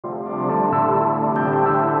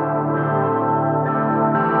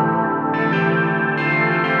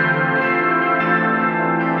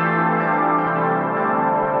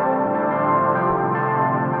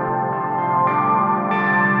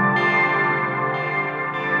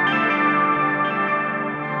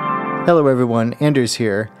Hello everyone, Anders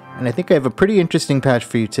here, and I think I have a pretty interesting patch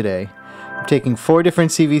for you today. I'm taking 4 different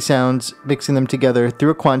CV sounds, mixing them together through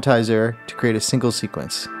a quantizer to create a single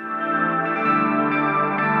sequence.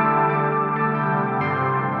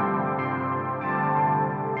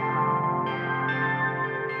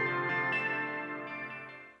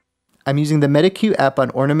 I'm using the MetaQ app on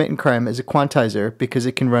Ornament and Crime as a quantizer because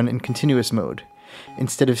it can run in continuous mode.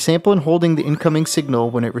 Instead of sample and holding the incoming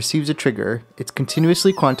signal when it receives a trigger, it's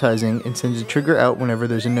continuously quantizing and sends a trigger out whenever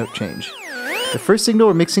there's a note change. The first signal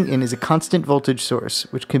we're mixing in is a constant voltage source,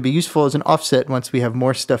 which can be useful as an offset once we have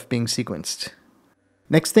more stuff being sequenced.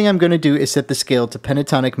 Next thing I'm going to do is set the scale to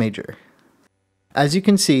pentatonic major. As you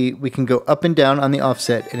can see, we can go up and down on the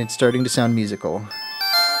offset and it's starting to sound musical.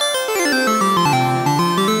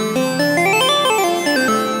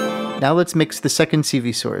 Now let's mix the second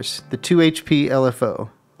CV source, the 2 HP LFO.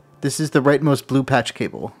 This is the rightmost blue patch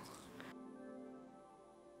cable.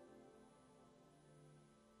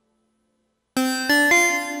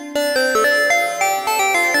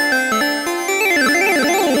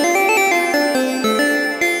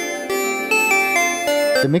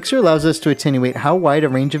 The mixer allows us to attenuate how wide a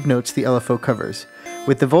range of notes the LFO covers.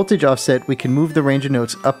 With the voltage offset, we can move the range of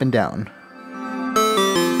notes up and down.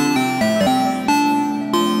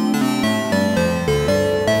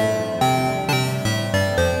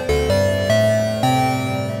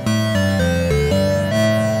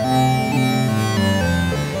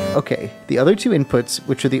 Okay, the other 2 inputs,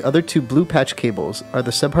 which are the other 2 blue patch cables, are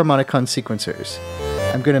the Subharmonicon sequencers.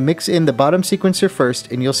 I'm going to mix in the bottom sequencer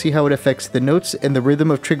first, and you'll see how it affects the notes and the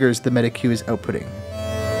rhythm of triggers the MetaQ is outputting.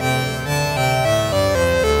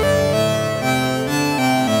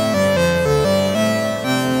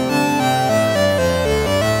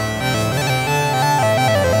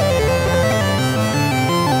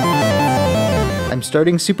 I'm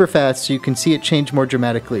starting super fast so you can see it change more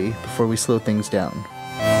dramatically before we slow things down.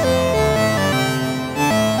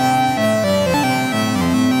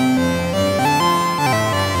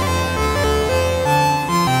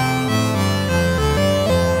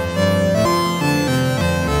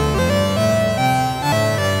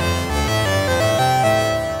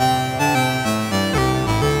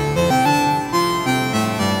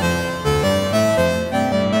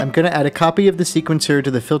 I'm going to add a copy of the sequencer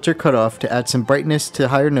to the filter cutoff to add some brightness to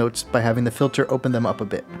higher notes by having the filter open them up a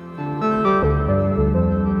bit.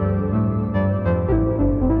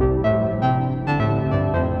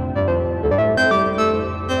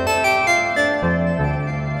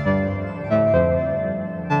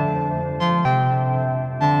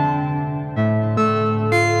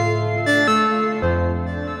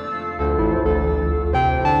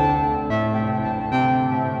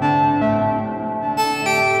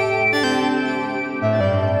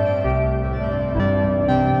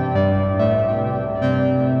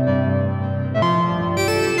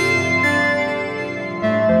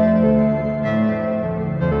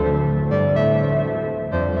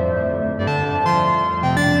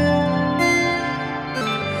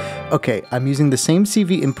 Okay, I'm using the same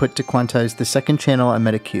CV input to quantize the second channel on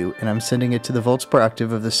MetaQ, and I'm sending it to the volts per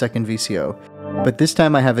octave of the second VCO. But this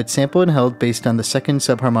time I have it sampled and held based on the second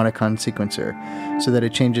Subharmonicon sequencer, so that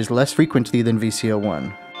it changes less frequently than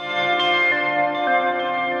VCO1.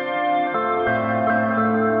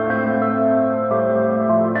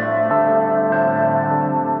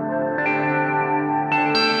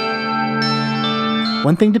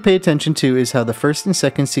 One thing to pay attention to is how the first and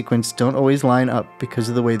second sequence don't always line up because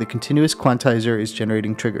of the way the continuous quantizer is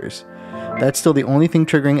generating triggers. That's still the only thing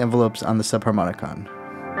triggering envelopes on the Subharmonicon.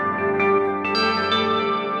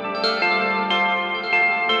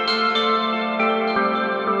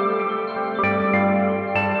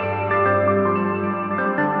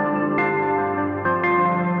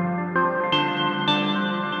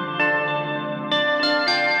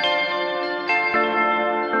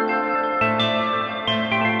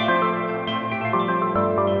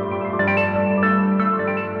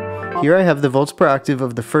 Here I have the volts per octave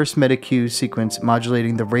of the first MetaQ sequence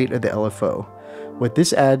modulating the rate of the LFO. What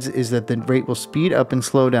this adds is that the rate will speed up and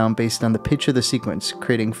slow down based on the pitch of the sequence,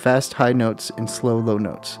 creating fast high notes and slow low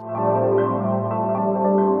notes.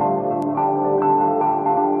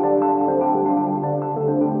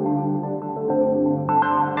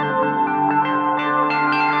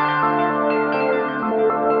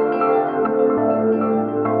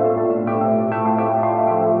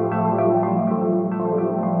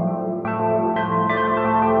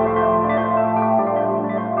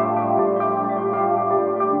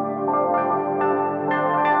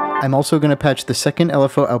 I'm also going to patch the second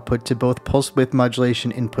LFO output to both pulse width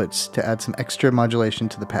modulation inputs to add some extra modulation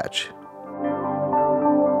to the patch.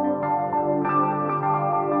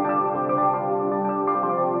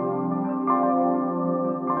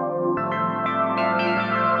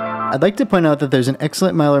 I'd like to point out that there's an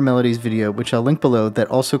excellent Myler Melodies video, which I'll link below, that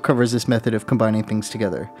also covers this method of combining things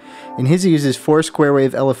together. In his, he uses 4 square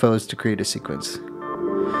wave LFOs to create a sequence.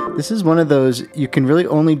 This is one of those you can really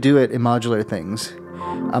only do it in modular things.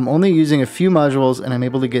 I'm only using a few modules and I'm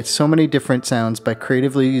able to get so many different sounds by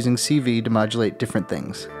creatively using CV to modulate different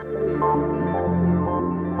things.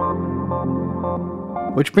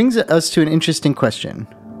 Which brings us to an interesting question.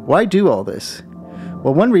 Why do all this?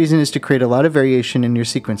 Well, one reason is to create a lot of variation in your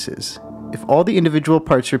sequences. If all the individual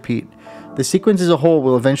parts repeat, the sequence as a whole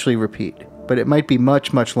will eventually repeat, but it might be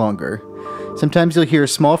much, much longer. Sometimes you'll hear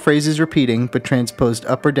small phrases repeating, but transposed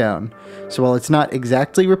up or down, so while it's not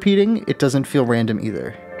exactly repeating, it doesn't feel random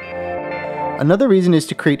either. Another reason is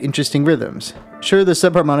to create interesting rhythms. Sure, the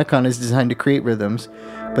Subharmonicon is designed to create rhythms,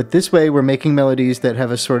 but this way we're making melodies that have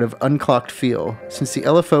a sort of unclocked feel. Since the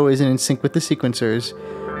LFO isn't in sync with the sequencers,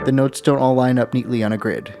 the notes don't all line up neatly on a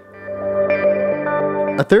grid.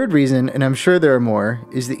 A third reason, and I'm sure there are more,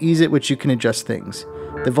 is the ease at which you can adjust things.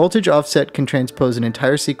 The voltage offset can transpose an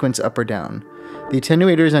entire sequence up or down. The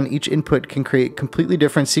attenuators on each input can create completely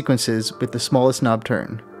different sequences with the smallest knob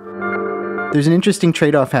turn. There's an interesting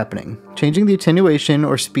trade-off happening. Changing the attenuation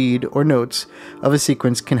or speed or notes of a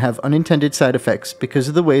sequence can have unintended side effects because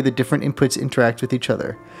of the way the different inputs interact with each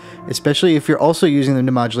other, especially if you're also using them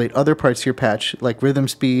to modulate other parts of your patch like rhythm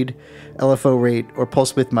speed, LFO rate, or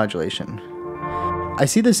pulse width modulation. I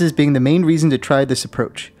see this as being the main reason to try this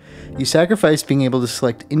approach. You sacrifice being able to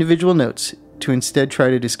select individual notes to instead try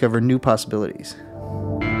to discover new possibilities.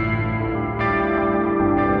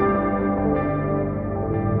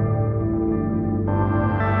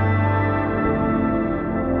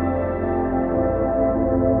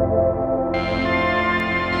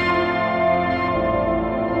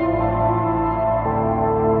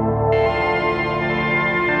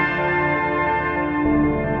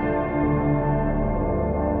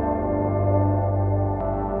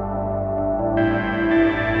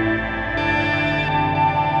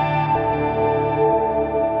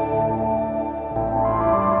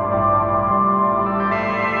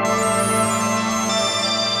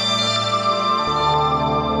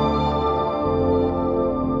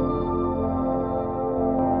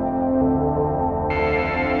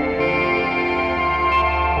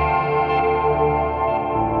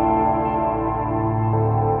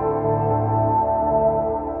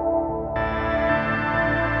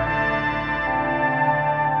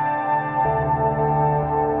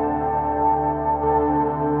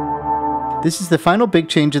 This is the final big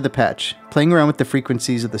change of the patch, playing around with the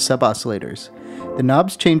frequencies of the sub-oscillators. The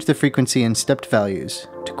knobs change the frequency in stepped values.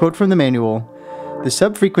 To quote from the manual, the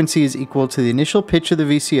sub-frequency is equal to the initial pitch of the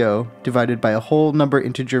VCO divided by a whole number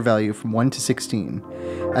integer value from 1 to 16.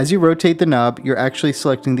 As you rotate the knob, you're actually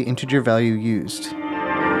selecting the integer value used.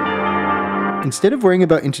 Instead of worrying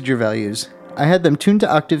about integer values, I had them tuned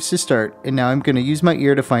to octaves to start, and now I'm going to use my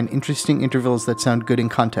ear to find interesting intervals that sound good in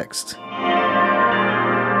context.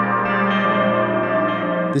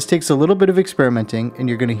 This takes a little bit of experimenting, and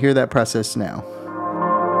you're going to hear that process now.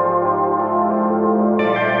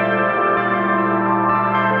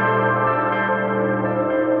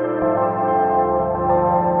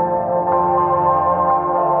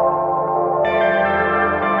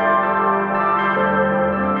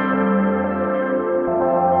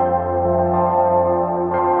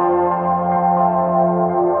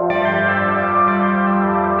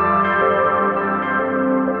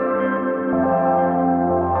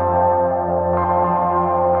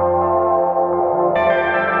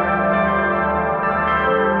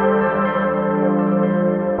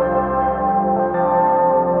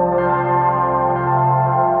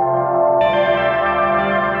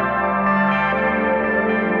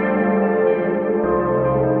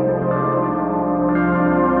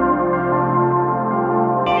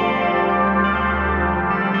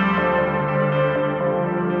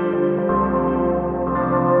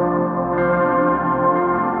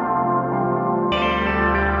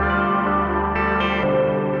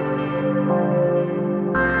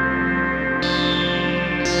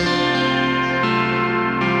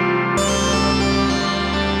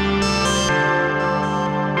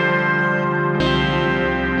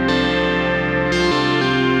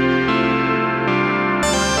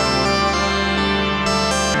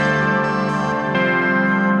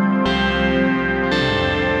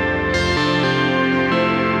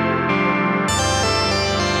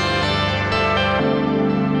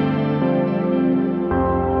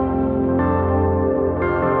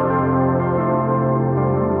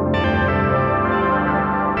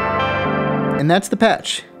 And that's the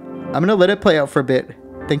patch. I'm going to let it play out for a bit.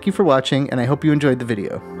 Thank you for watching, and I hope you enjoyed the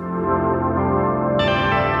video.